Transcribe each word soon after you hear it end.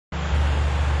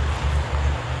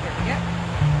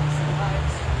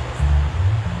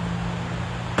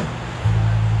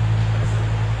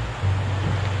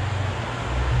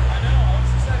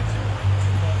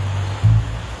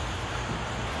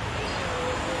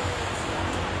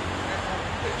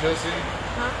Jesse.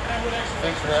 Huh?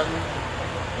 Thanks for having me.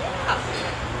 Yeah.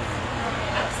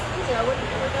 Absolutely. I wouldn't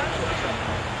have without you.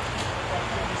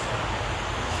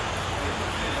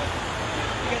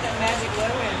 You got that magic low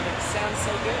end that sounds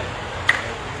so good.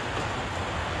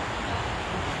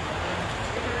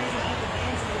 It's the reason people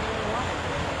dance in their life.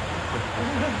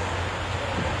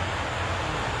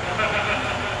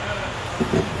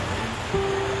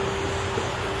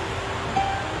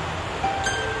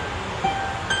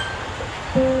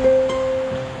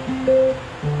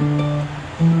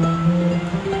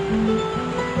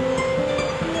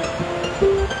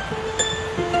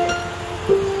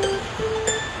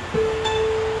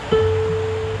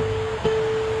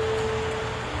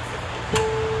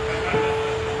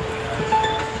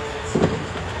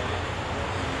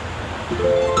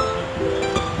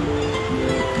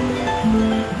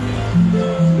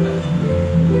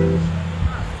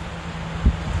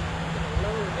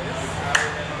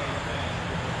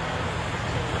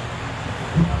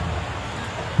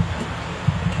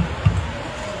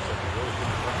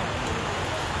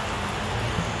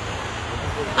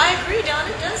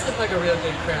 Like a real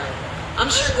good crowd. I'm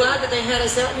sure glad that they had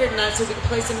us out here tonight so we could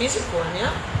play some music for them, yeah?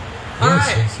 All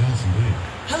right. Yes, indeed.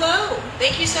 Hello.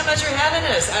 Thank you so much for having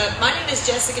us. My name is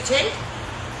Jessica Tate.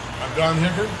 I'm Don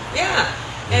Hickard. Yeah.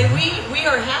 And we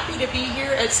are happy to be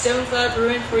here at Stonecloud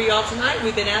Brewing for you all tonight.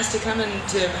 We've been asked to come and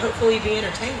to hopefully be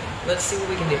entertaining. Let's see what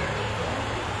we can do.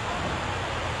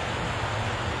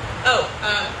 Oh,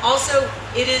 also,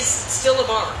 it is still a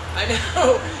bar. I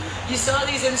know. You saw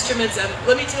these instruments.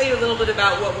 Let me tell you a little bit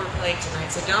about what we're playing tonight.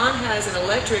 So Don has an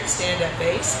electric stand-up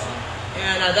bass,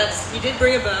 and he did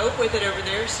bring a bow with it over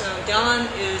there. So Don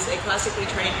is a classically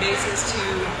trained bassist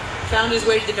who found his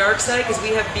way to the dark side because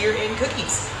we have beer and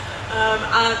cookies.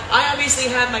 I obviously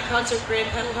have my concert grand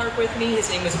pedal harp with me. His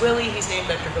name is Willie. He's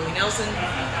named after Willie Nelson.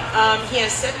 He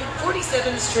has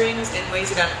 47 strings and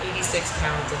weighs about 86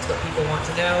 pounds. That's what people want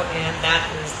to know. And that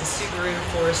is the Subaru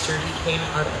Forester he came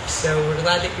out of. So we're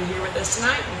glad that you're here with us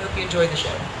tonight. We hope you enjoy the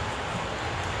show.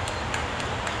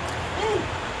 Hey,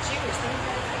 cheers.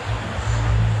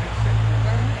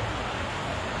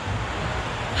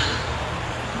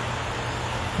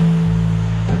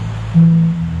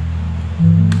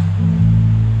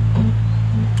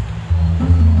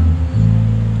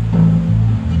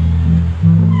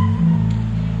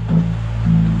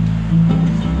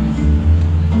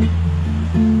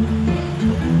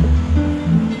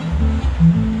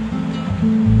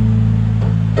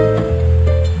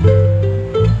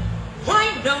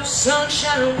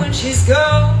 Sunshine when she's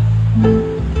gone.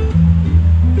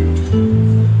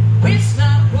 It's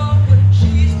not warm when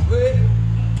she's away.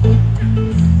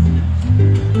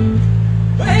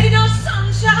 Ain't no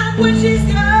sunshine when she's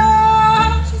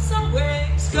gone. She's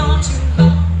always gone too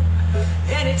long.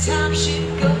 Anytime she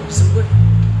goes away,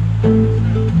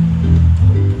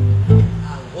 I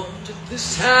wonder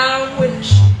this time when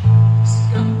she's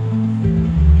gone.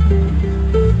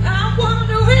 I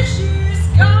wonder when she's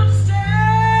gone.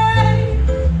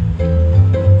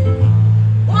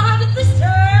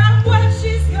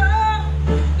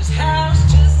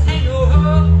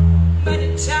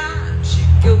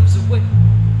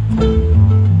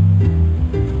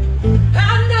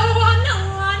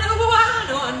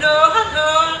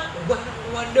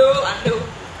 I know.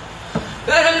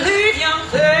 Better leave young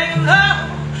thing alone.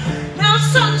 Now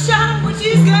sunshine when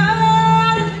she's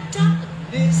gone, and the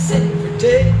darkness every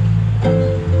day.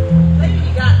 Lady,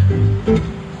 you got it.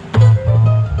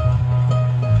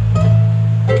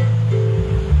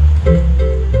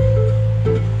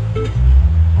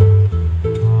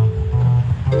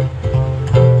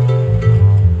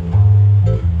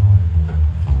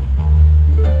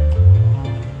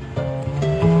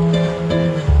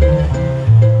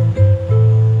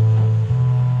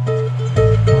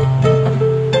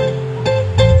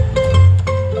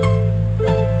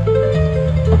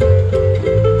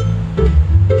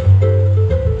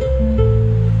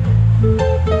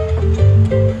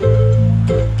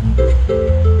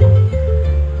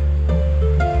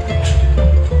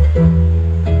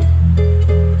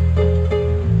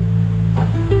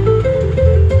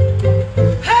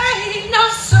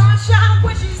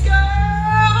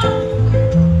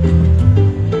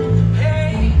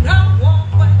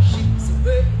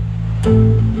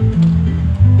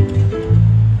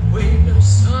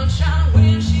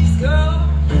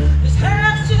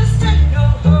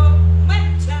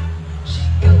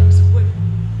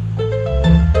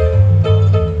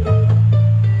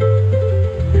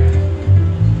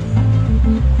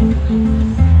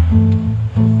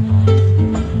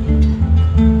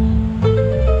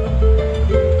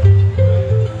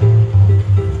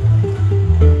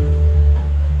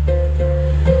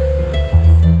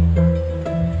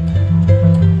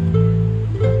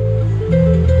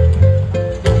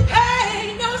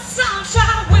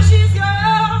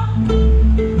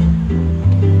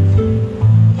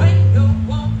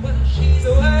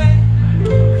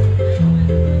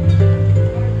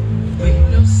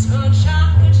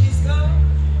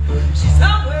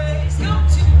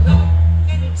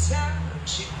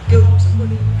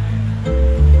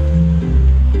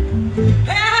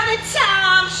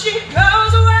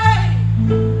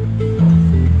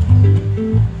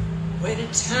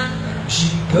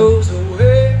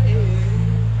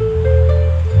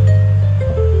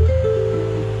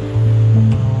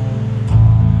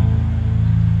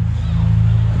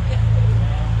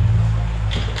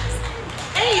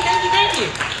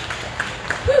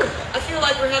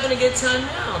 good time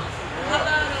now. How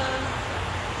about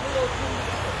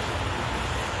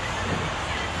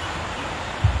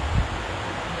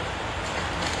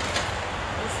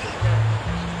let's get that.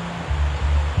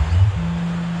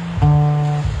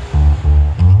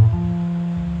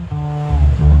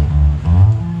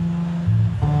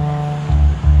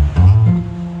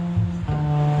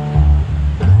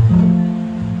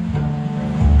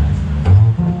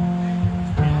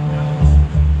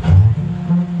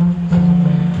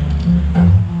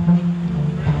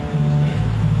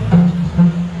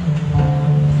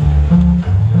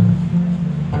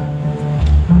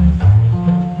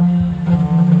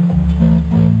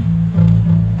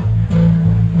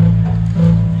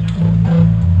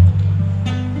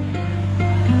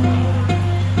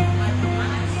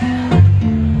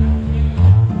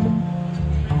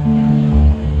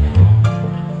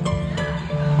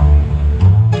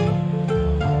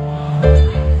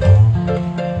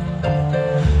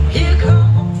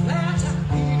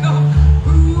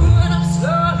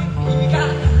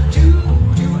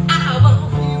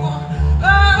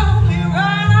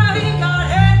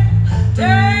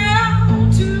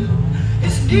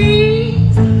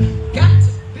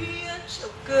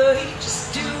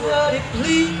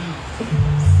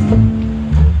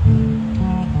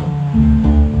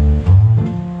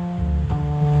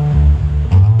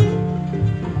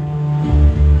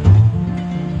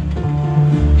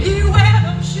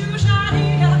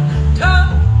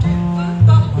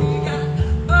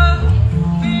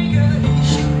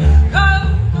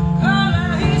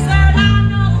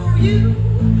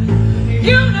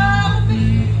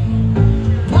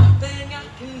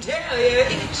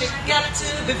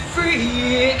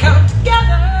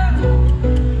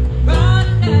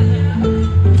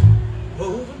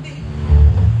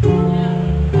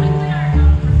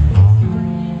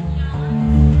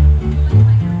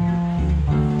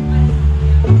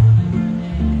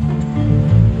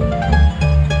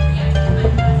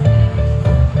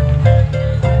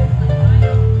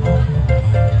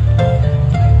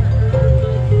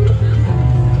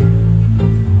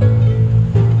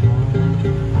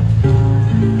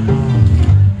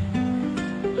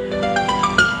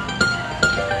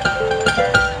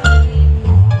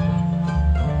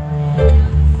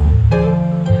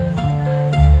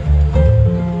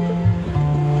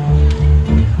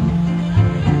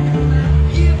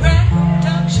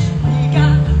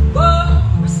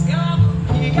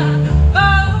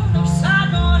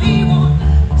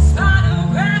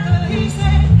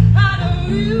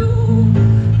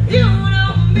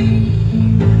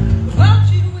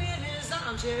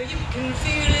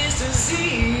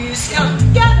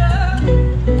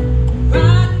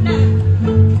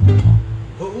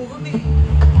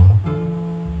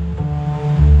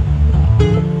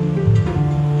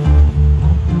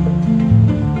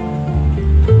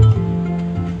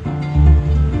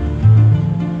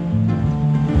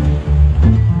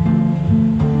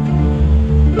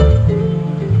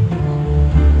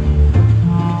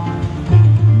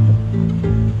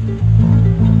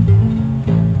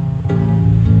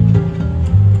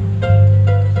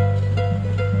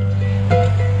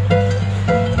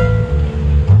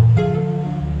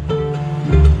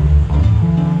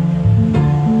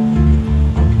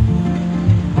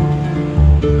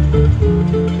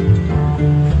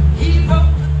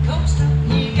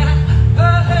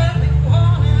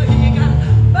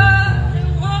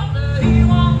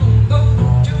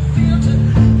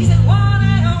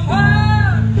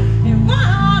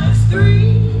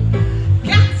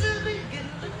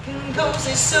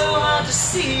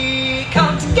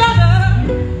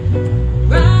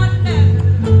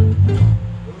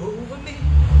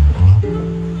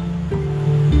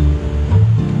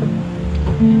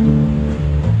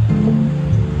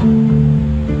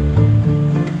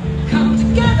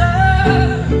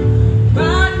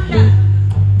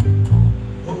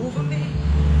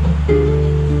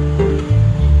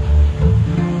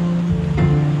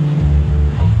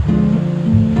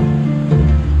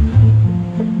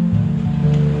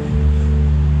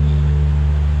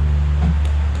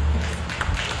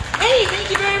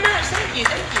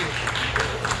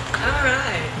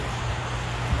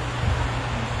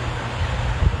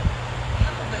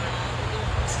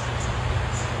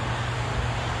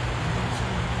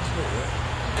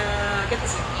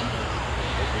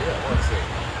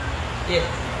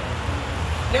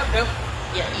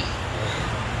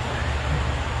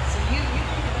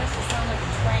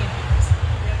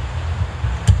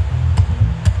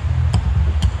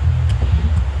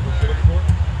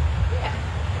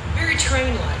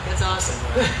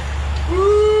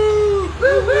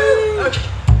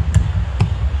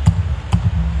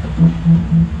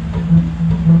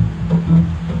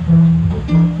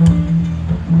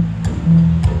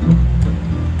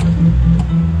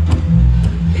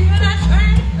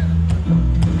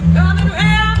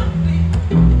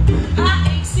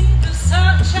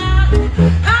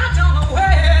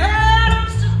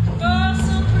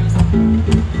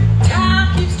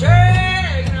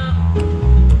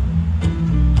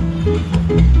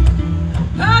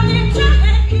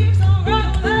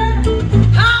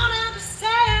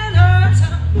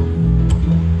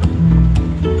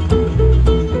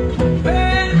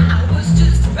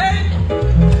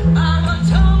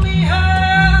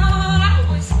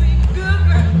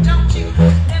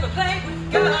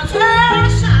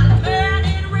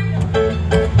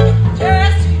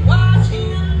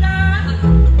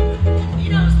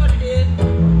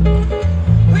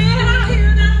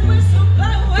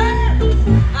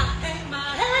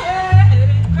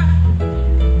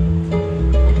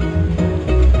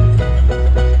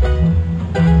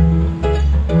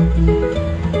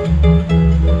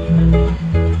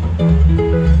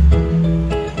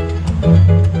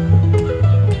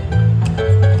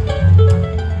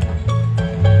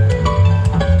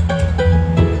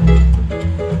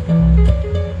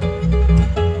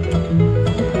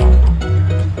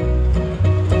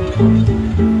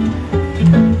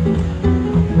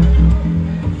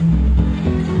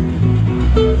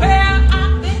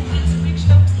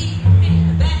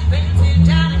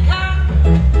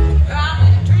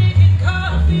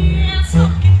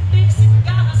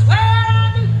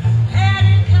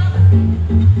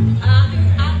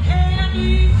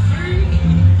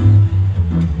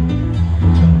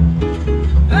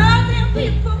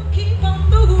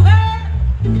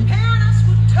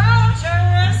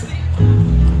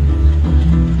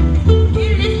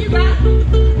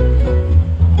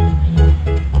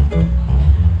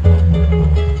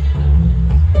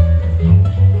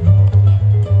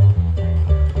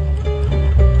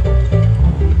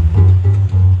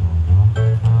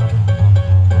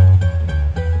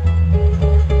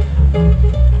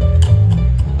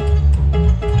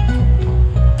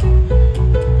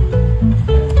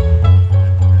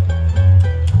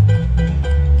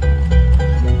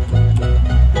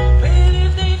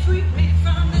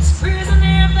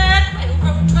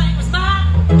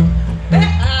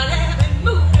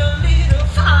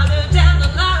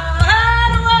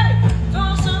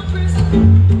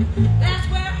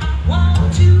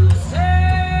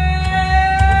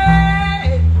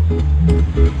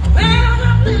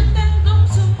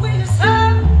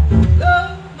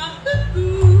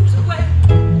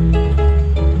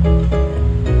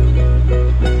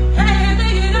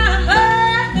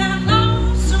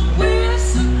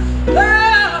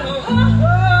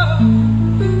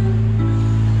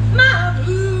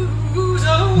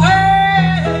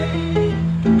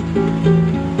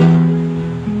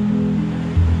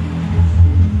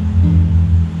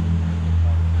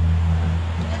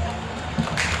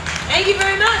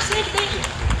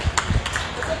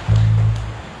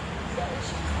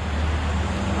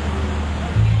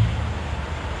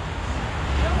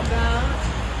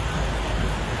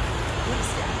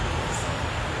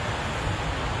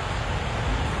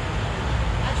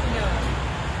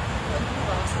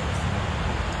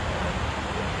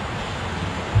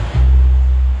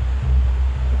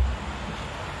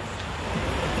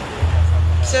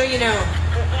 So,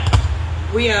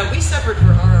 we suffered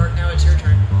for our art, now it's your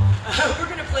turn. We're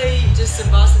going to play just some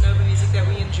bossa nova music that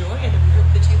we enjoy and that we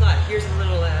hope that you like. Here's a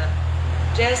little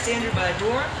jazz standard by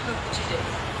Dorn. Hope that you dig.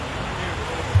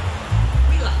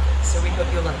 We like it, so we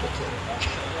hope you'll like it too.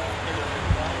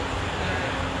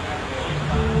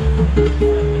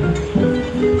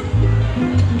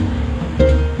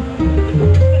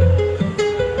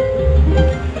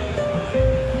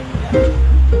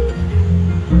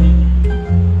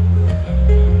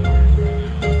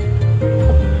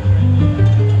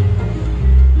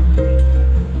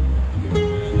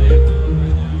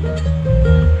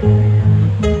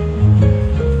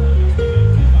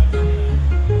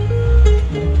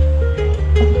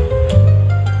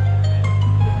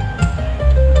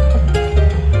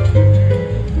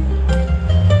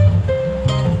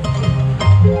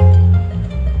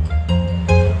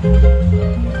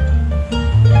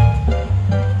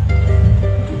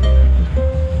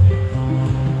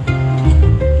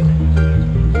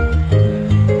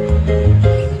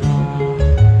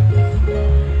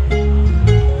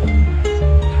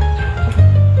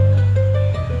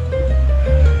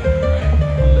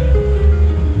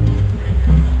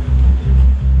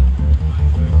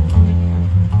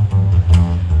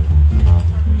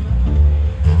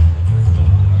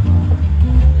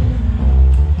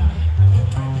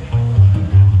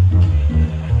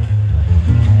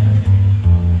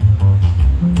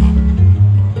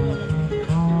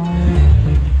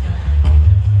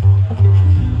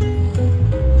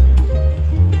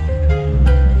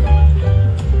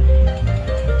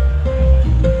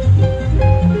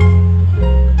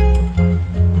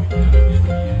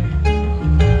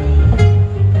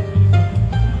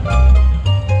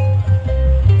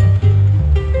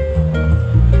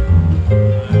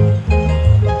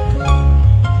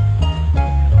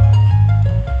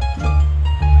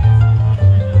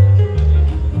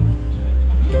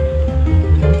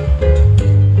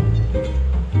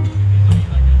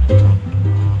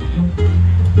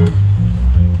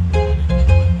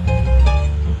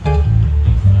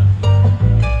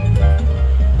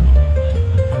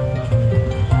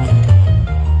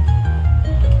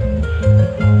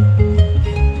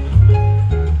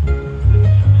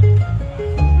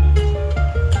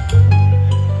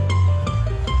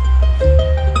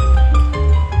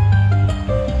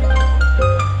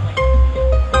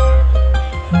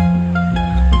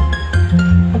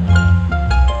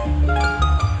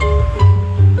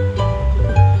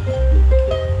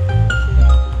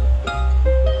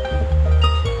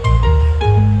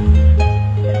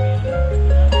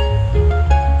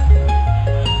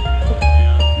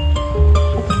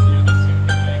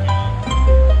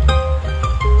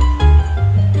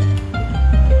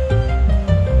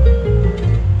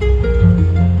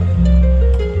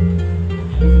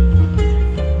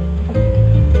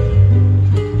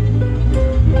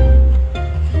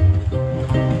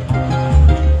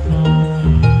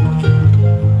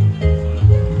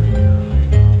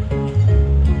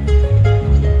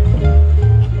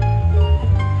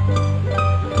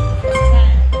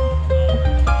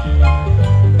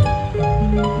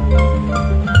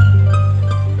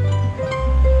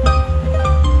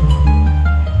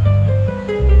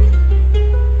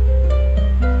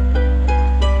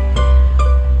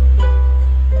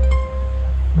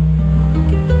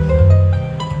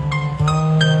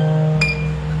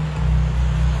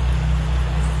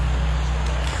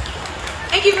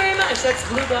 That's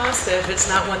Blue Bossa, if it's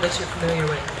not one that you're familiar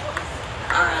with.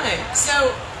 All right,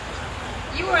 so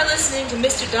you are listening to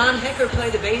Mr. Don Hecker play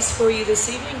the bass for you this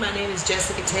evening. My name is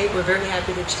Jessica Tate. We're very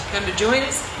happy that you've come to join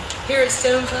us here at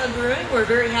Stonecloud Brewing. We're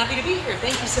very happy to be here.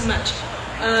 Thank you so much.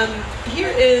 Here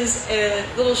is a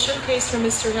little showcase from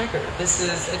Mr. Hecker. This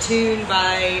is a tune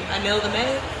by Imelda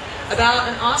May about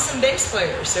an awesome bass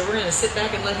player. So we're going to sit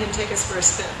back and let him take us for a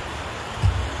spin.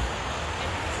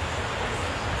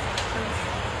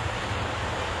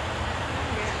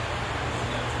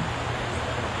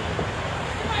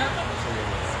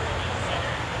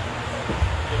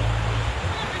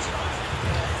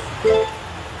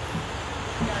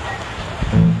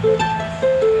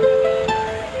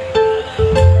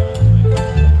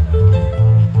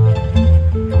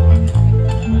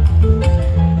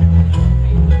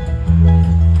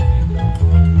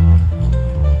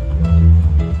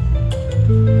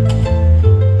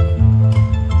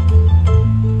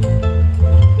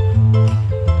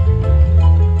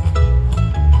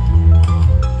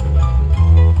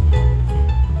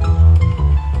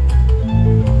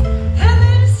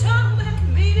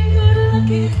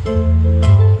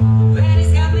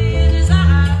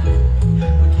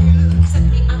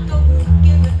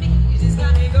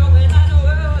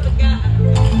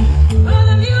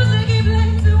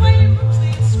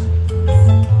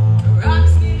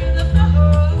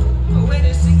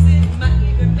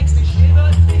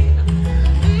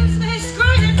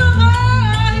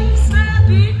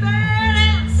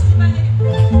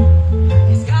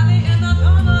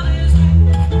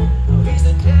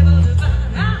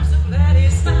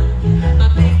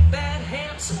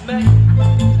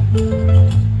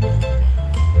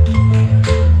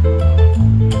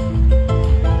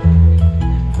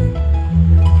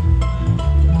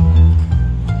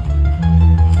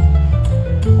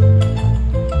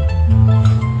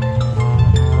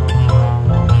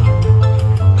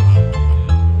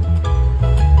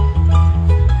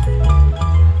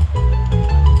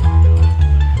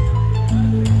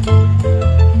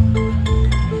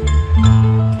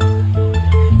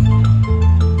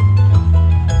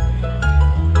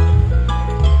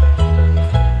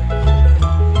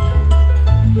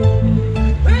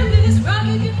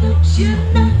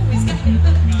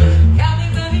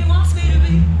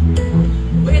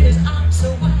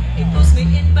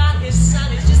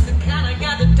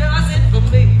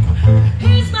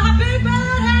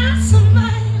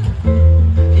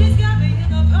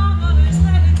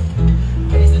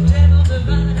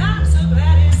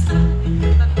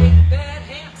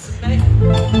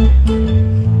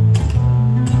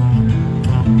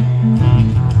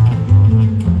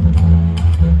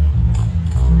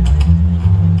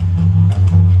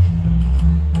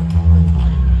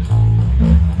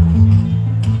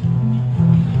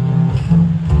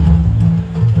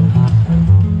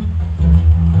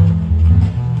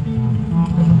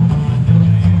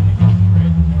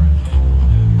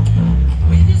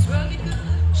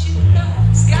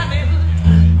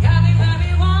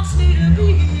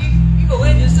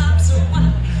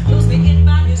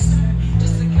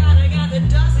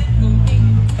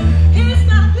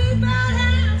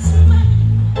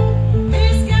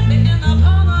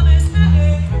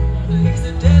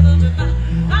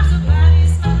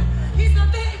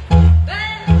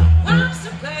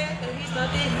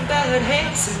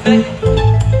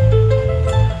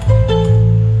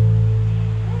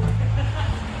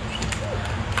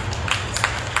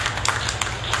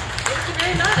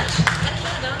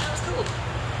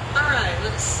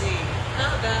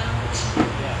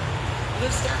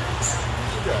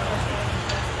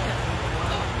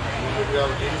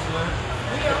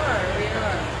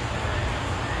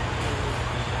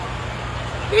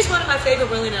 Here's one of my favorite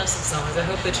Willie Nelson songs. I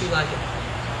hope that you like it.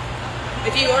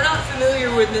 If you are not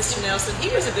familiar with Mr. Nelson, he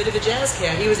was a bit of a jazz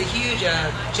cat. He was a huge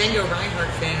Django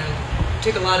Reinhardt fan.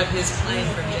 Took a lot of his playing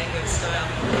from Django's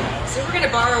style. So we're going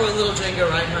to borrow a little Django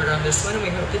Reinhardt on this one, and we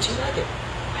hope that you like it.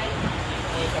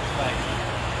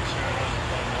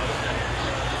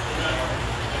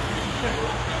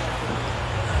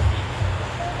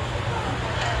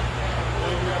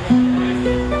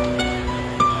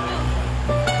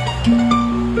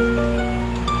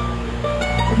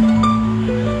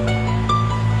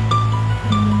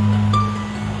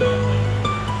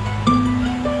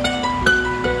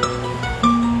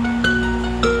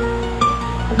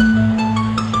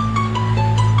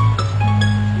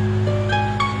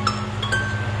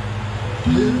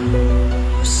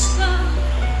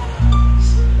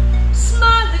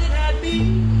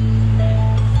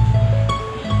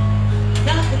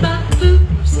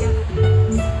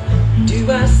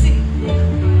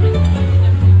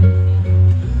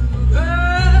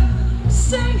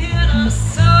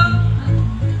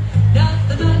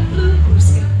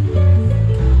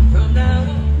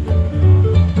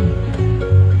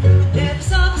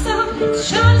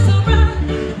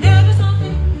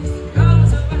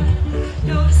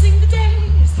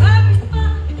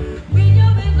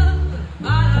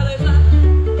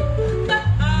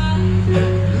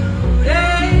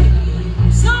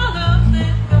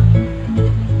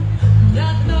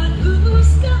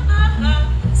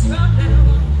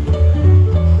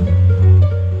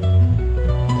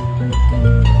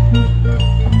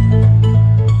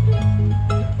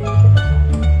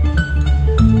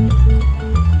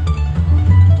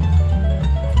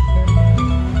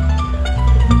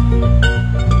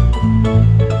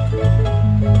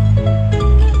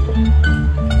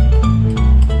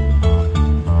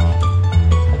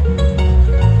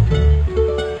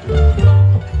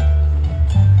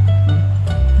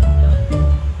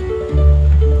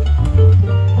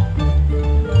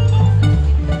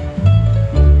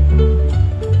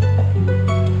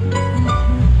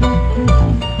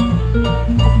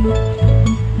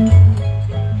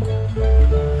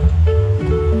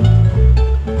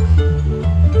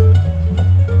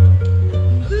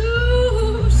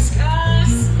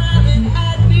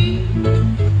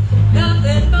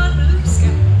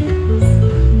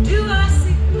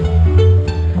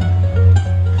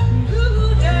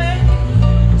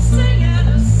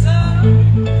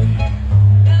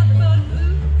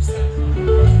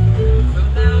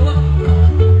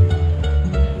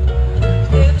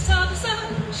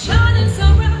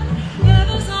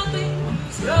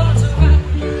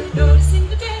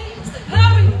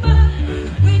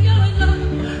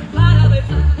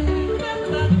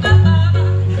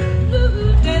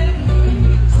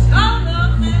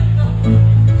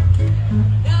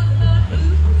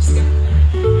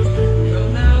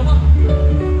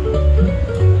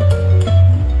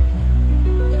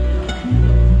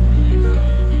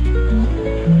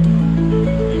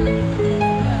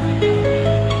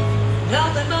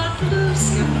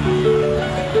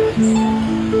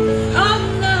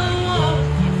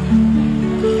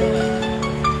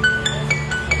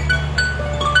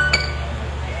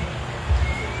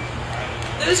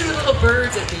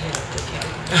 birds at the end, if you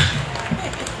didn't know.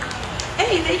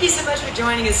 Hey, thank you so much for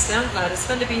joining us, Stonecloud. It's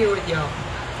fun to be here with y'all.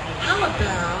 How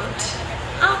about,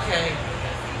 okay,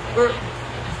 we're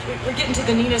getting to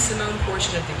the Nina Simone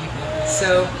portion of the evening.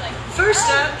 So first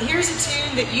up, here's a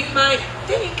tune that you might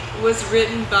think was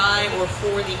written by or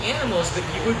for the Animals, but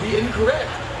you would be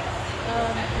incorrect.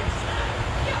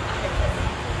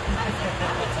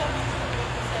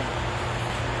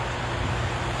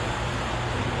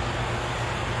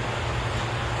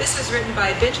 This was written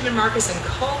by Benjamin Marcus and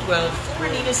Caldwell for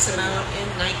Nina Simone in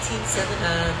 1979.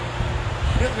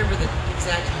 I don't remember the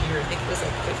exact year. I think it was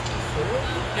like 54.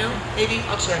 No? Maybe?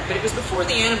 I'll check. But it was before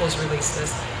the Animals released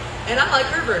this. And I like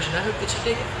her version. I hope that you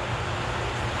dig it.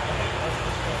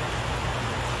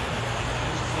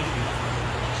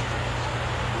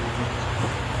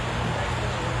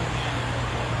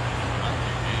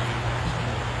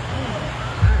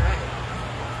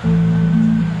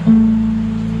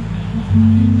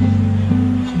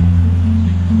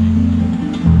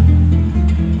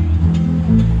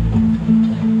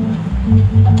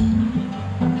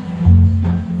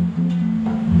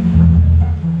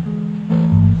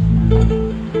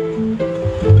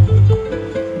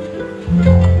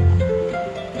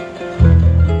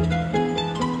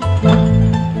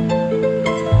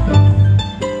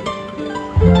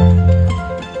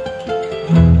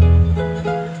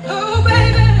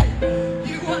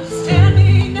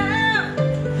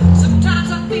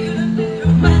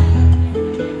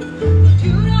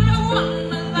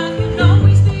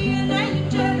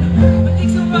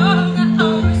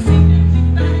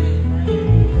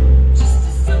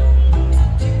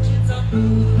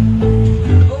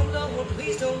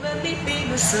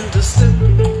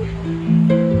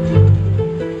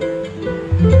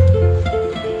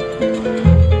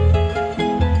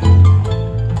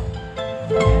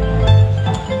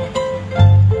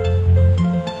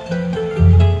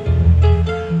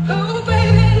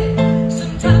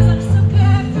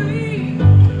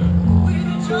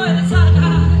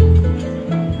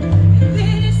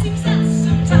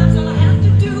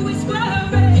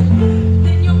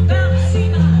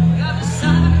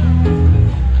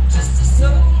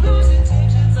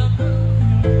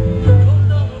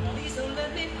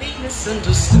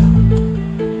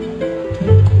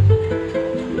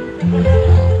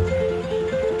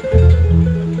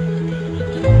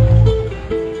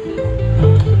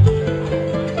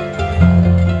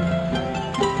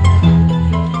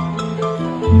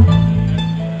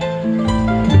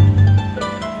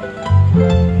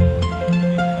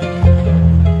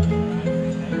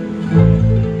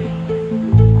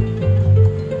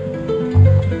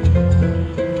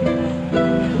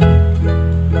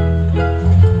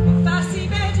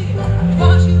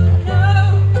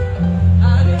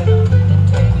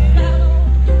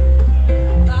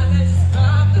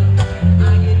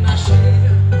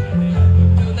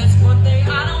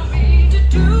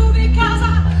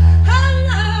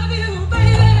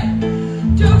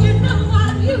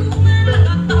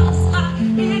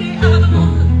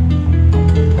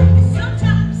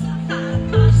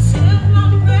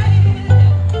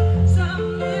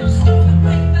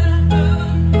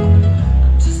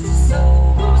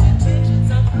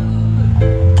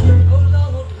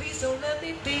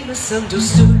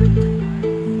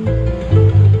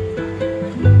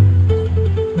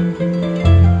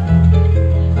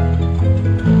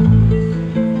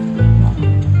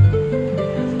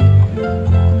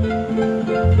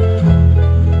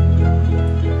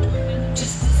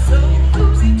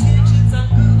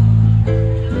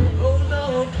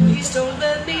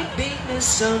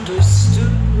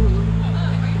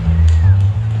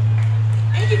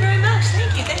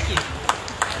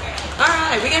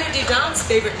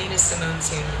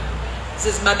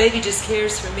 My Baby Just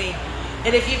Cares for Me.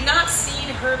 And if you've not seen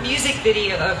her music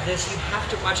video of this, you have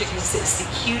to watch it because it's the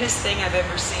cutest thing I've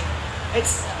ever seen.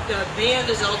 It's the band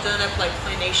is all done up like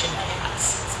claymation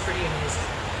cats. It's pretty amazing.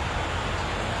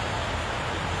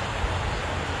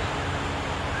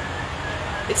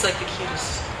 It's like the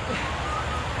cutest.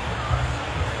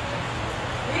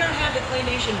 We don't have the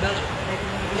claymation budget.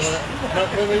 Not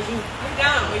claymation? We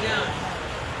don't.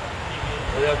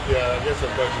 We have the, I guess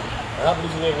our budget. I have to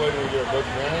lose a little weight when we get a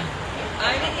budget now. I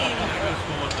mean,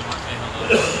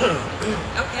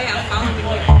 okay, I'm following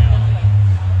you.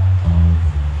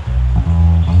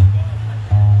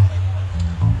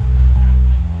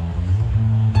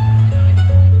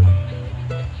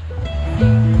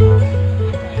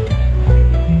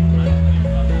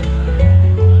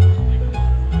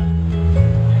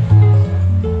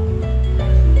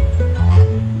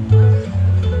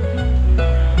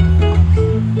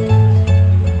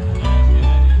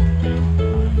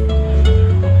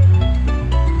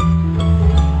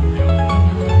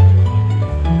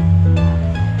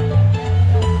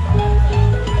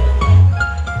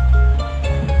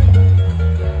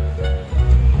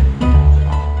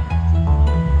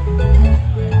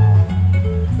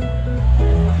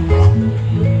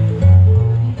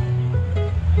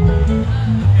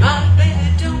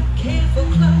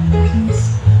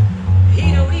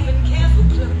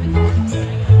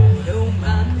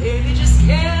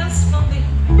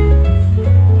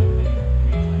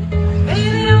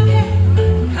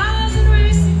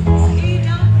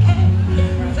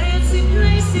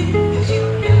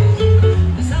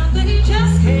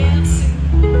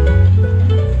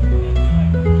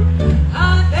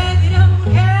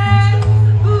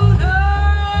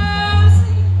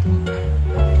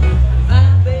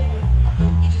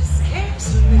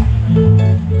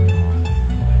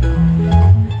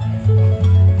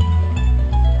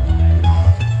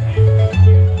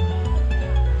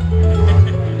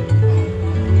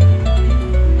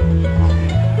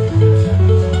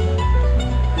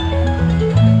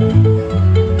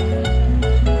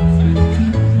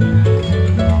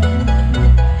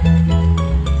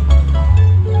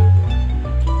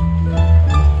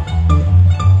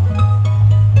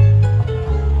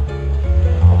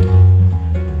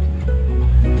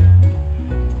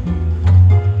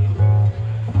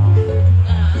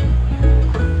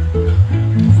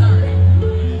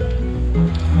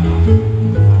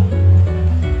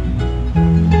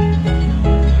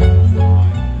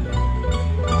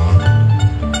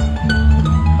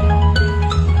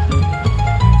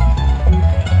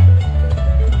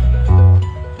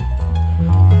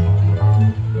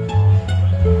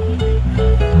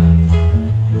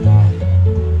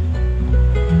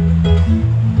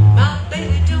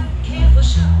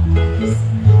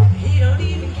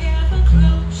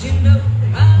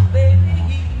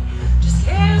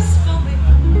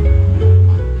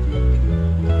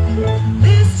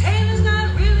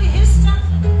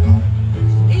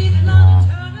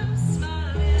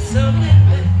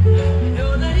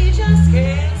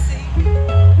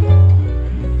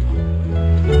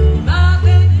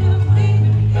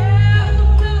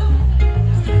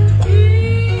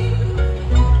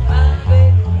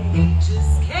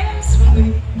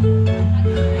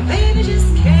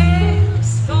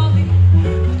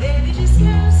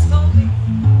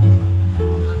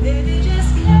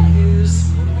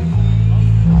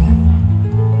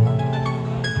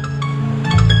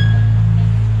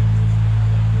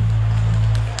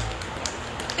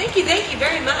 Thank you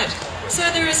very much. So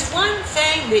there is one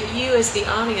thing that you as the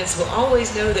audience will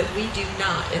always know that we do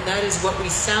not, and that is what we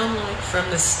sound like from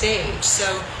the stage. So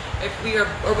if we are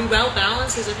we well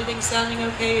balanced? Is everything sounding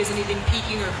okay? Is anything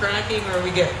peaking or cracking, or are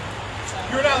we good?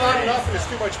 You're not loud enough and it's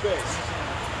too much bass.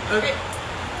 Okay.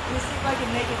 Let me see if I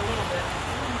can make it a little bit.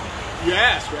 You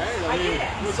asked, right? I mean, did.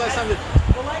 when's the last time that...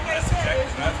 Well, like I said,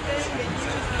 there's one thing that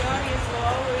you as the audience will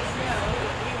always know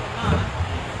that we will not.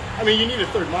 I mean, you need a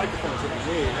third microphone to be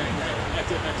made at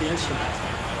the instrument.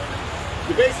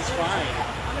 The bass is fine,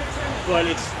 but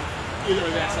it's either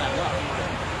that's not enough.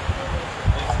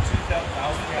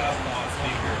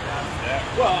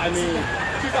 Well, I mean,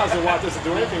 2,000 watt doesn't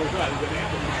do anything without a good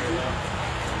amplifier.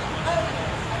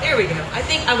 There we go. I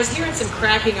think I was hearing some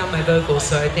cracking on my vocals,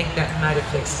 so I think that might have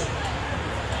fixed it.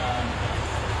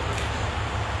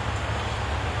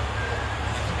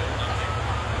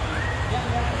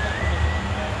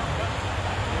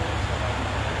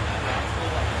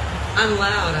 I'm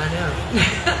loud, I know.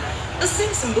 Let's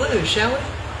sing some blues, shall we?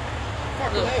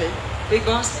 Fucking A. Big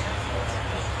Boss.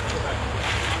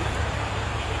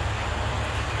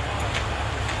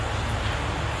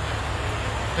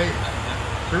 Hey,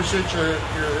 appreciate your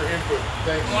input.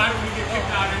 Thanks. Why don't we get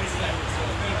kicked out any second? So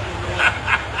thank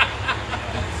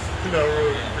you. No,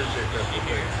 really appreciate that. A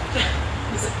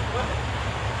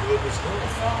little bit slow.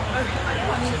 It's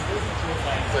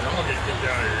like, I'm gonna get kicked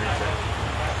out of here.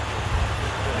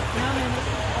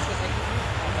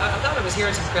 I thought I was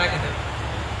hearing some cracking there.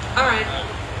 All right.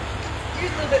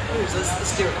 Here's a little bit blues.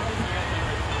 Let's do it.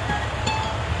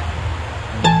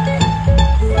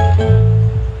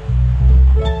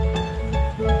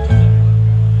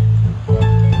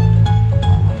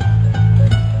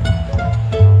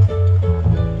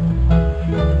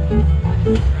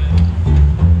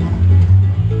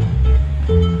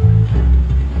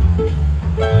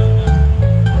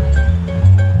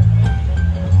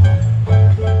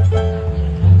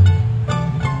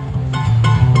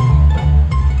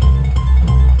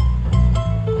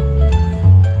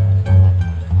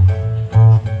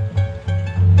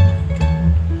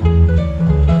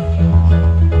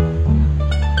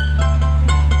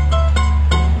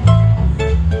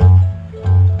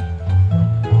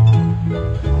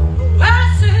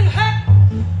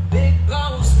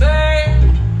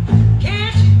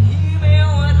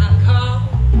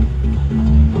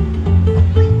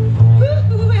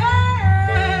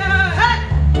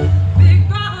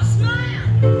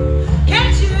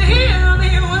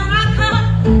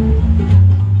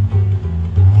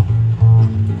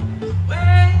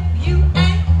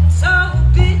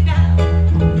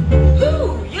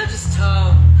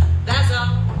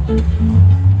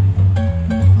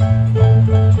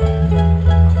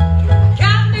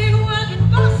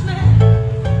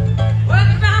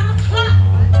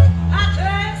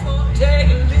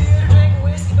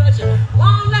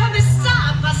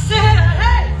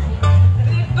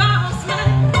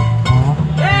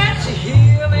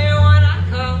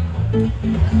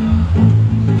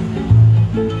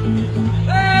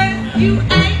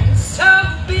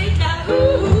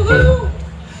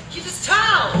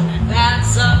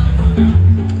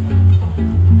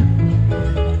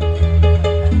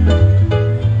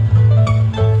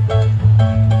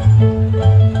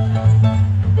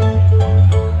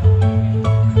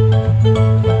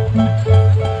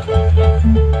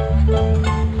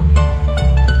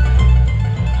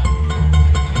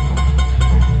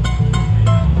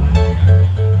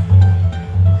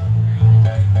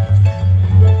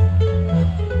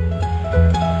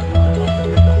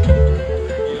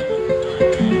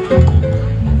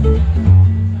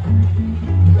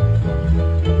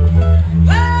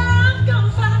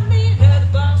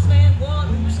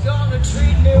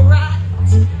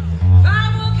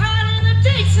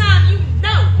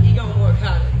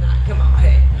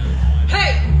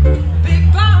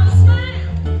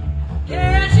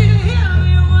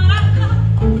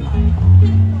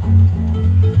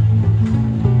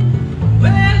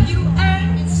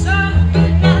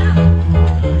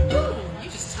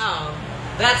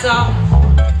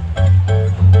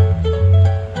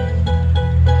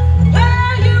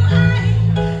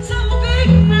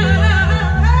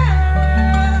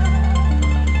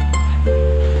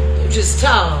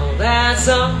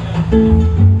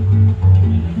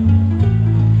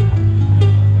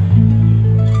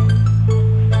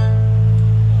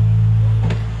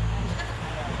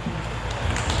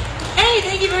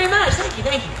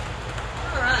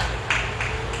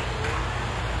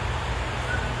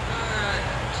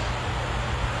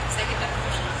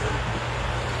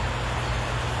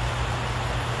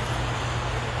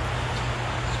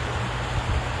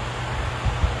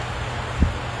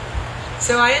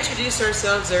 So I introduced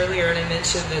ourselves earlier, and I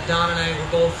mentioned that Don and I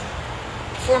were both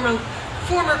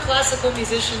former classical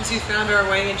musicians who found our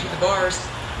way into the bars.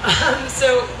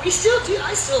 So we still do.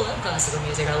 I still love classical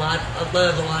music. I love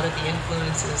a lot of the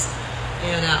influences.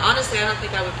 And honestly, I don't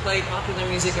think I would play popular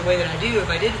music the way that I do if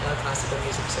I didn't love classical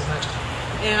music so much.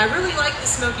 And I really like the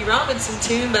Smokey Robinson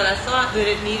tune, but I thought that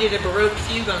it needed a Baroque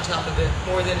fugue on top of it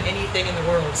more than anything in the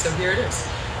world. So here it is.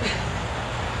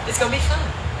 It's going to be fun.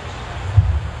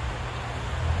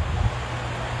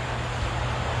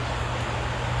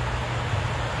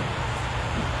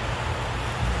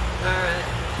 All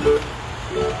right.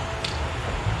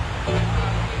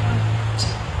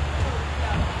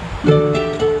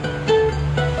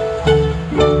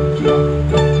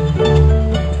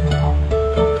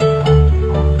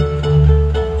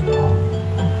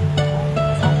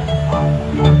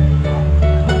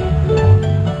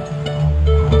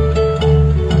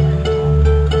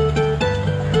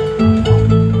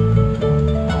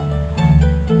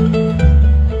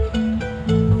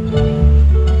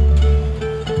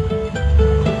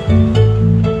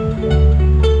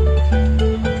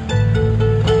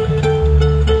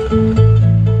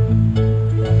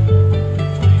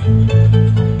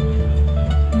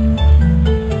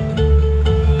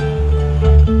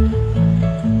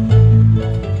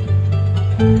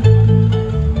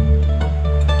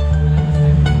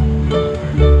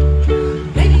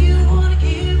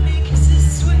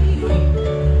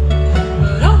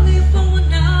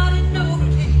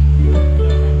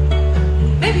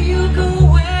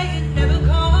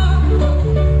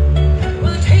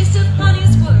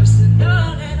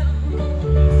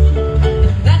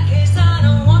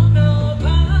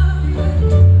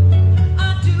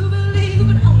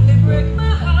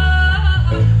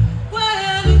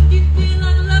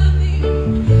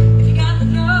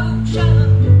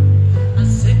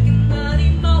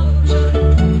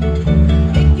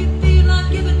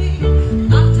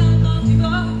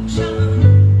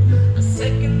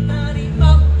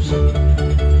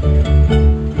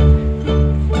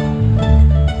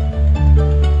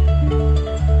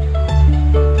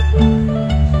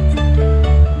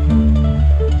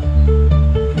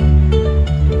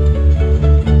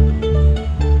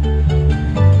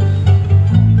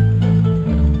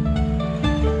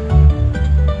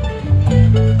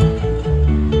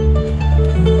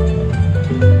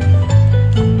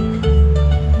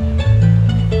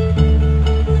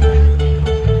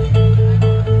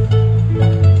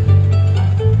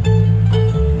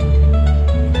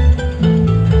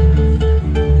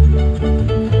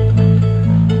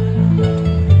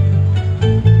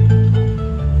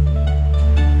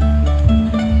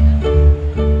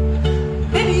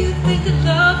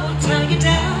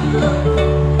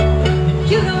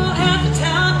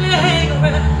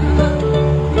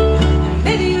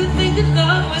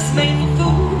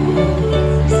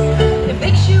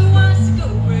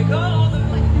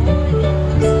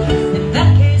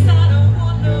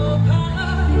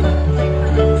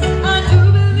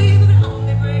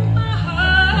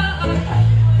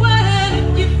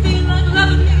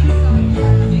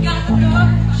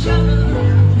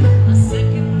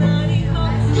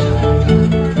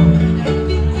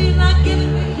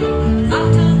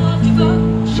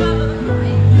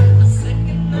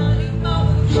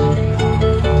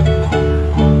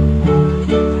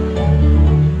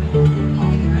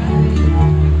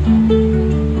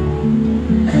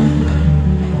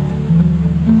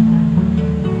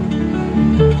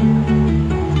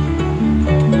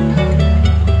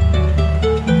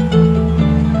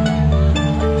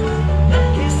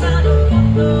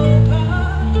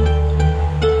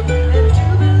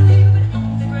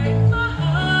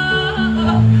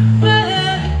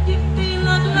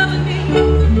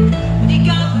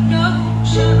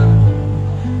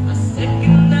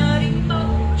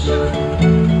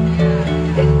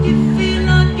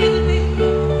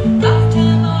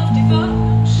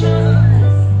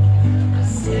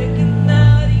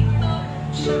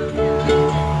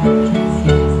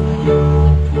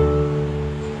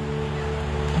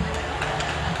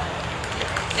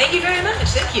 Thank you very much.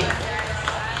 Thank you.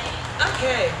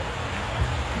 Okay.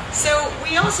 So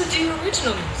we also do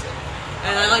original music.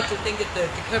 And I like to think that the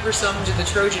cover songs are the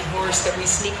Trojan horse that we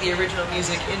sneak the original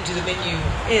music into the venue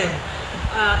in.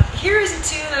 Here is a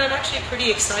tune that I'm actually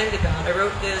pretty excited about. I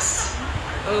wrote this,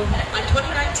 like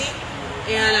 2019.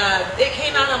 And it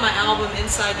came out on my album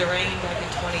Inside the Rain back in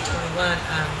 2021.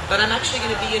 But I'm actually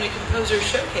going to be in a composer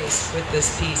showcase with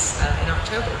this piece in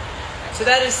October. So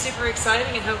that is super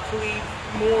exciting, and hopefully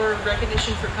more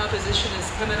recognition for composition is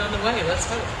coming on the way. Let's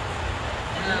hope.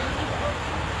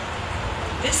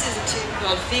 This is a tune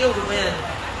called Feel the Wind.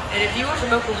 And if you are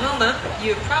from Oklahoma,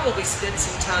 you have probably spent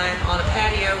some time on a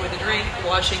patio with a drink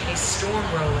watching a storm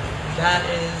roll in. That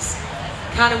is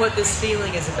kind of what this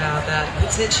feeling is about, that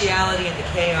potentiality and the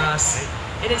chaos.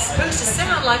 And it's supposed to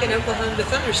sound like an Oklahoma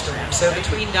thunderstorm. So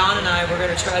between Don and I, we're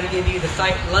going to try to give you the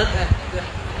I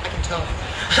can talk,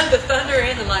 the thunder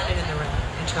and the lightning and the rain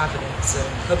and chop it in. So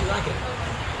hope you like it.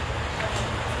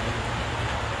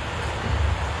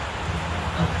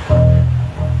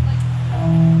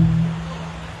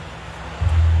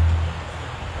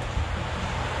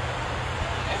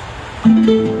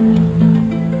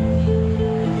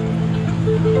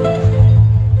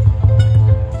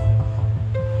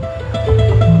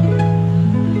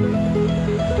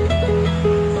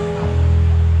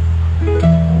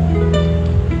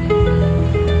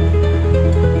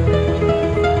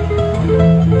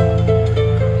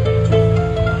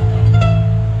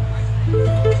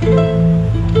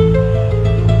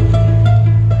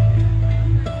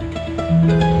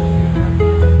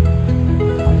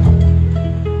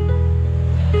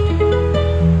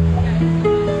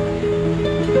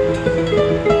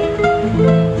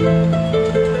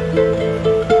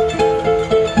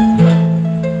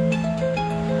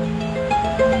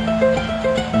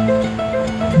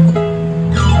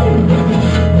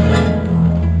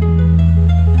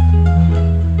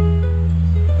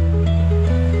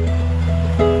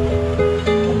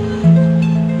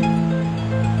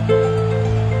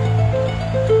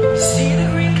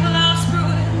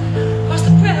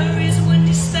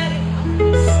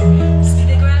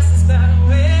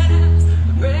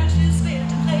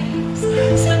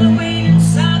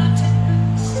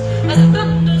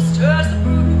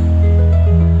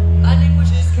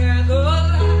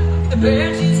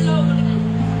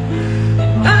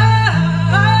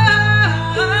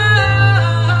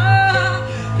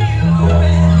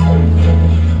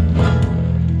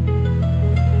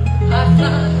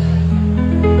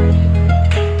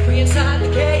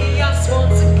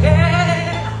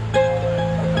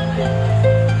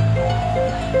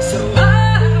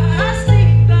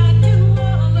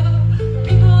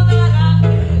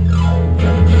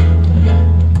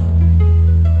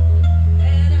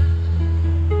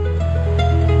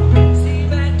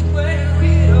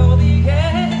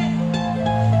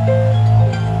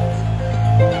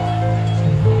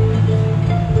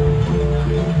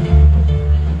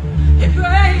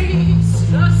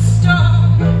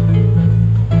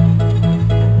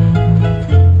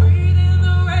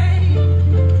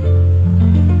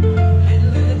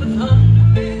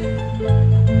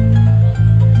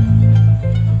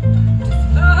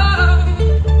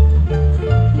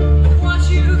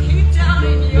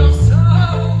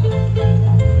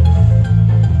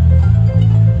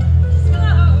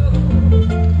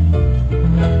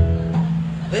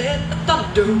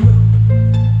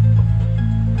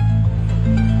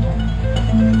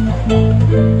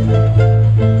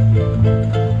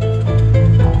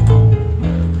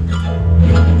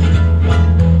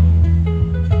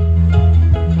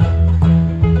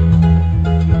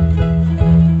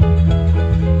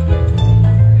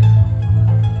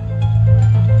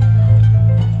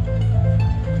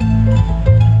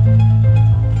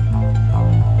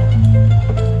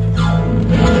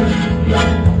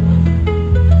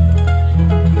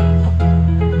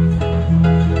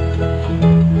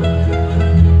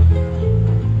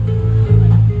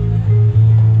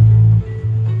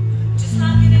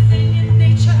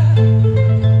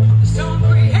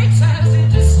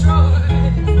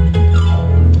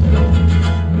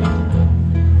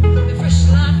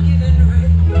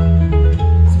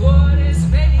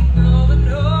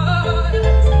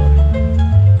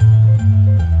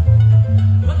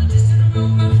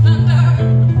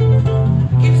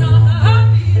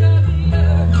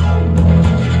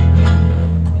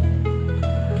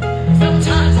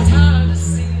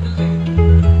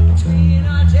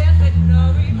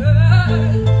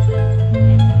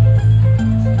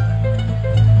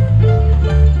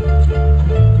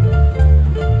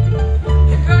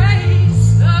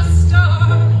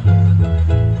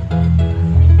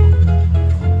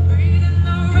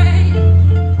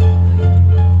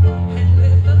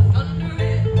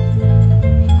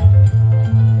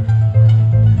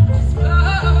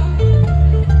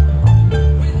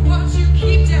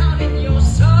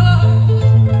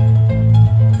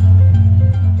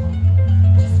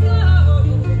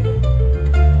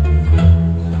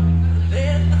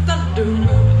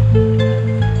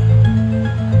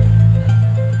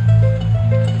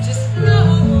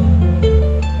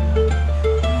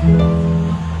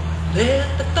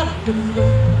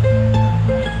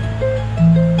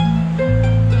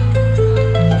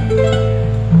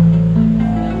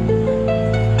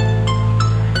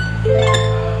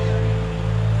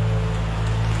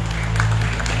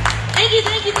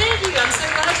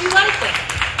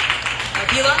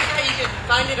 If you like that, you can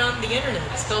find it on the internet.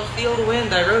 It's called Feel the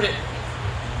Wind. I wrote it.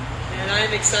 And I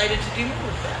am excited to do more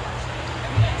with that.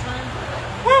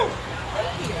 Woo! Thank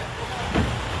you.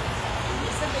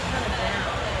 You said they cut it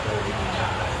down.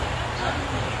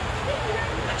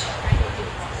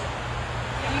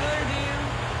 You want to do...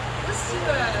 Let's do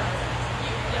that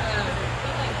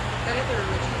other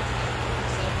original.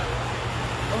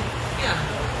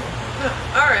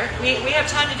 Yeah. All right. We have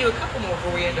time to do a couple more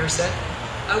before we end our set.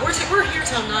 We're here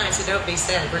till 9, so don't be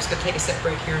sad. We're just going to take a set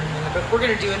break here in a minute. But we're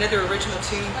going to do another original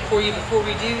tune for you before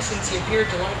we do, since you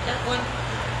appeared to like that one.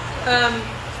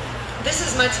 This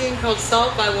is my tune called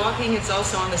Salt by Walking. It's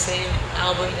also on the same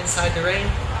album, Inside the Rain.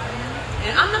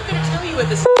 And I'm not going to tell you what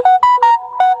this is.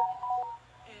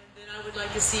 And then I would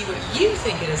like to see what you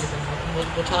think it is about, and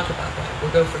we'll talk about that.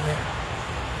 We'll go from there.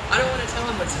 I don't want to tell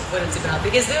them what it's about,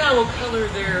 because then I will color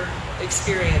their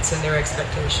experience and their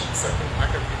expectations. So.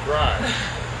 I could be dry.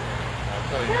 I'll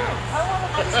tell you now.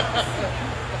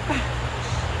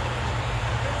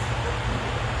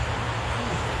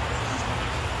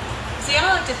 See, I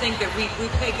like to think that we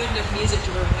play good enough music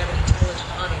to where we have an intelligent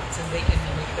audience, and they can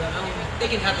make their own. They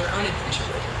can have their own adventure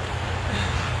with it.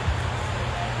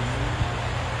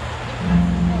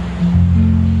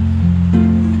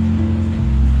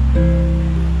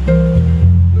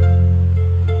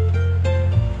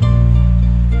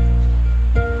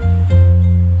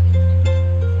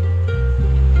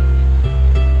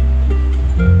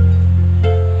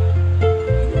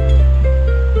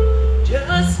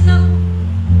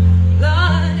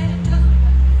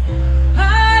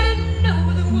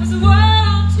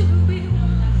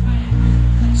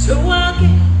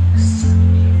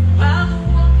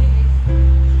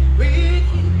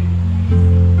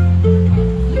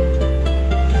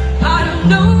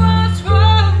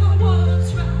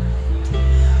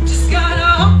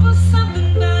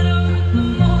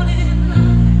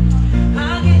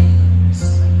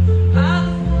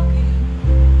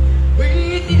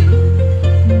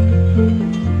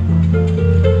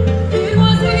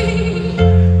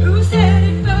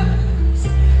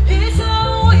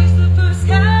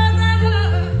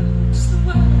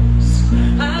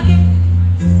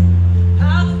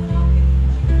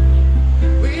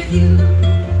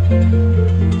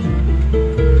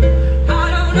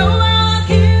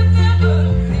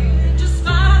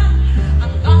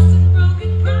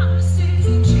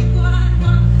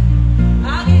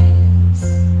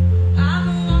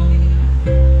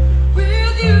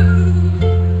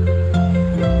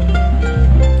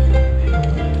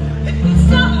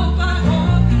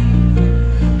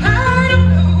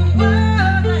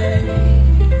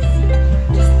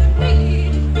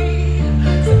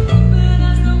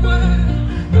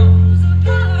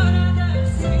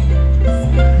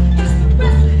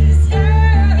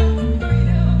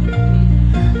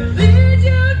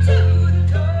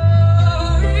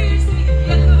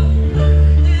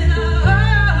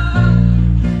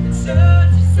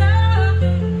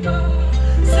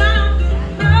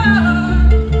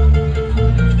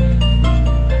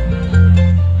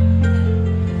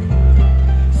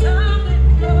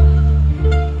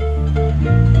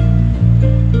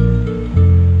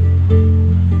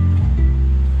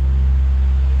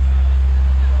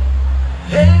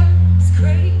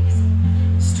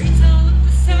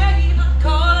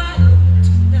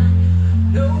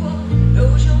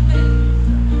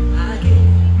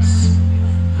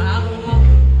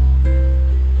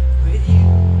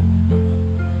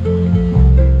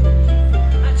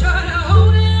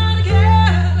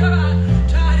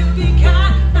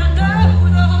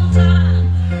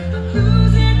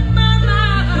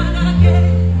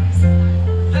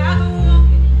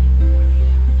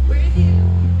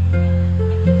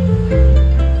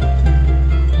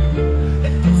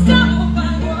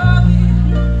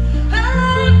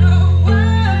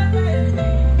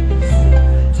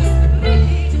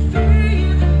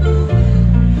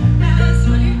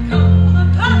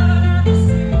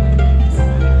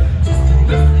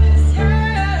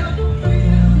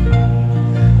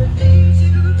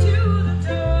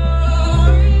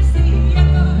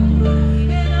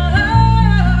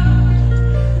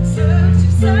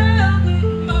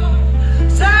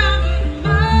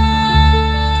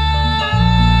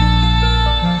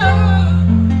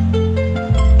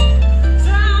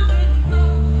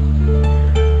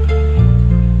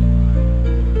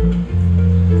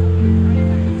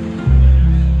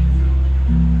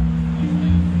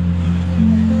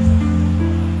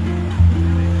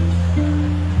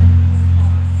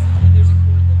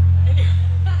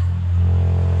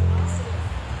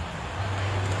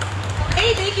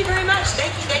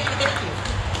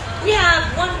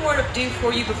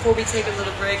 before we take a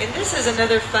little break. And this is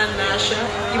another fun mashup.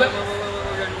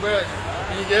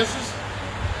 Any guesses?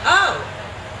 Oh!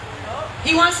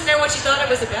 He wants to know what you thought it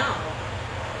was about.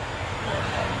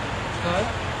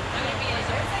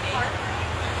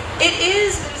 It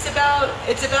is, but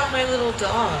it's about my little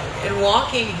dog and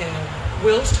walking him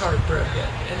whilst heartbroken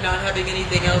and not having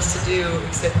anything else to do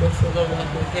except go for a little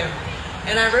walk with him.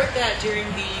 And I wrote that during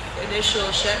the initial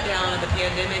shutdown of the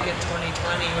pandemic in 2020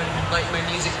 when like my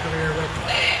music career went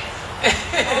and,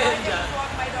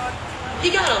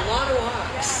 he got a lot of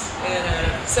walks,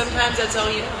 and sometimes that's all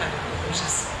you know how to do.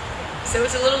 So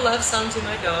it's a little love song to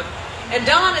my dog. And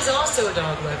Don is also a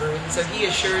dog lover, and so he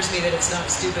assures me that it's not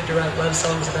stupid to write love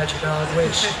songs about your dog,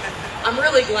 which I'm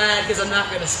really glad because I'm not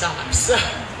going to stop. So.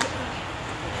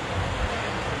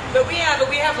 But we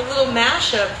have a little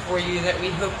mashup for you that we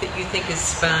hope that you think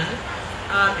is fun.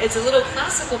 It's a little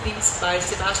classical piece by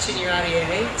Sebastian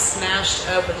Yadier, smashed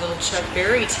up with a little Chuck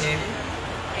Berry tune.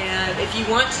 And if you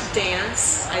want to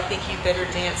dance, I think you better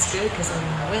dance good because I'm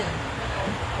going to win.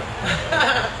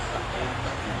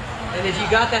 And if you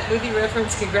got that movie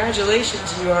reference,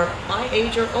 congratulations, you are my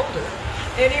age or older.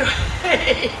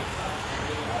 Anyway.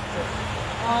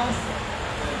 Awesome.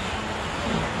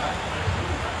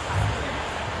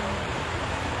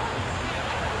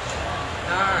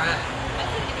 All right.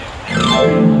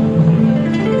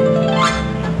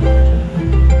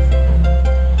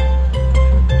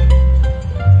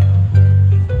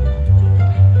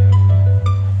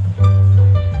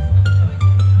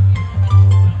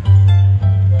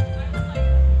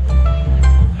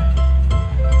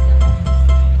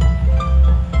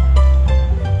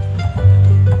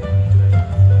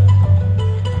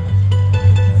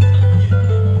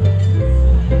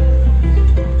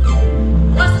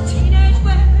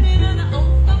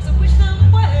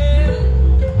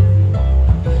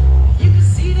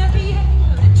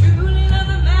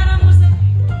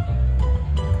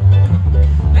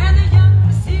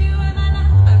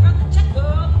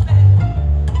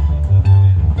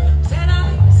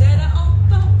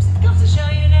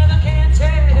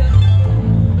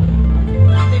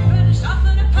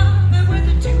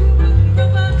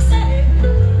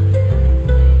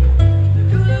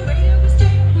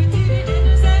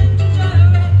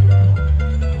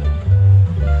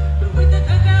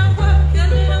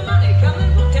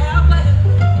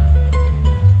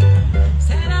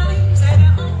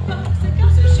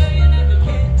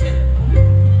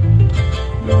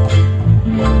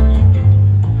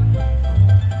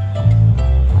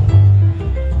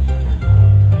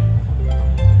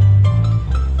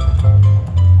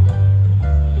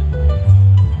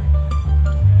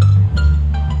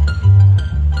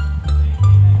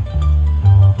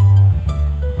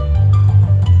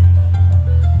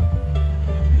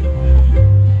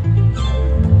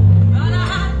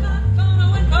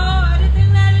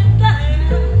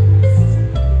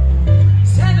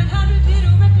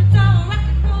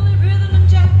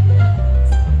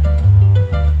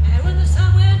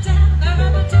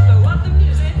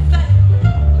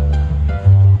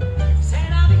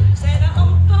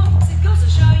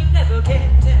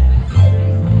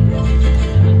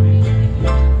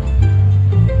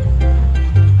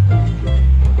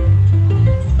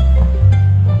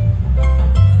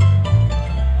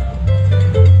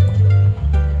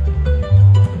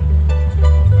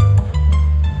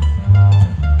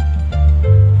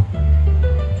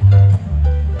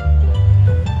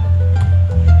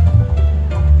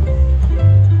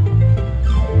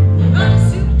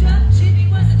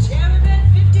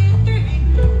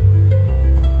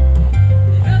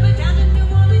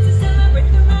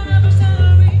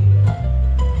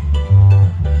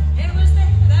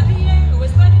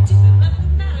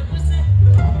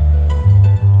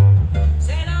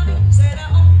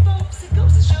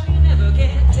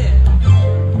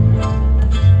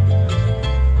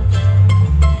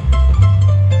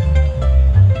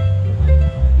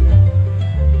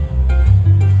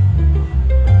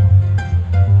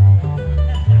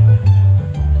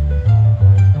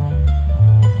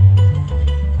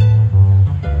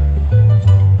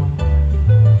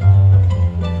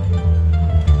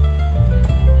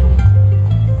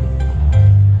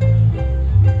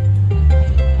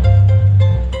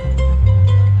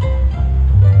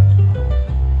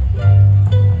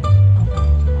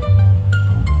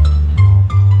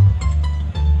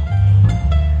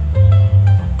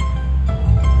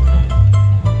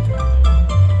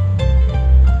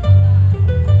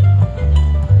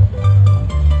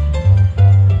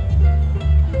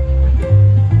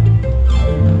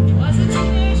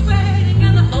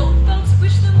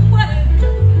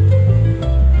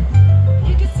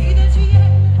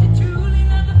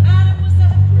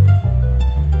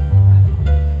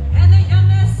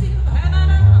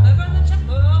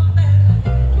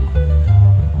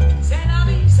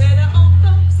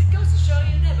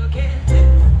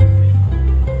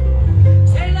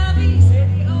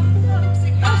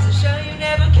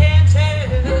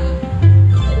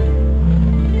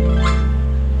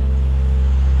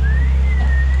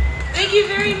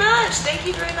 much. Thank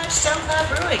you very much, Stonecloud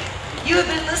Brewing. You have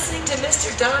been listening to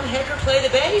Mr. Don Hecker play the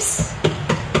bass.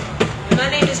 My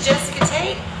name is Jessica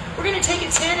Tate. We're going to take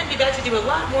a 10 and be back to do a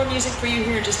lot more music for you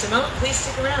here in just a moment. Please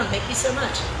stick around. Thank you so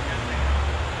much.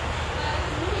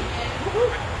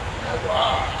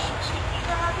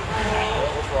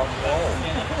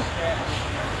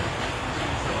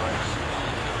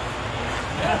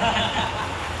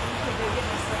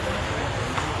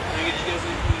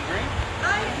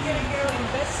 I'm going to go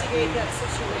investigate that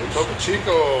situation. Topo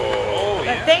Chico. Oh,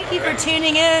 But thank you for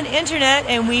tuning in, Internet,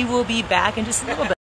 and we will be back in just a little bit.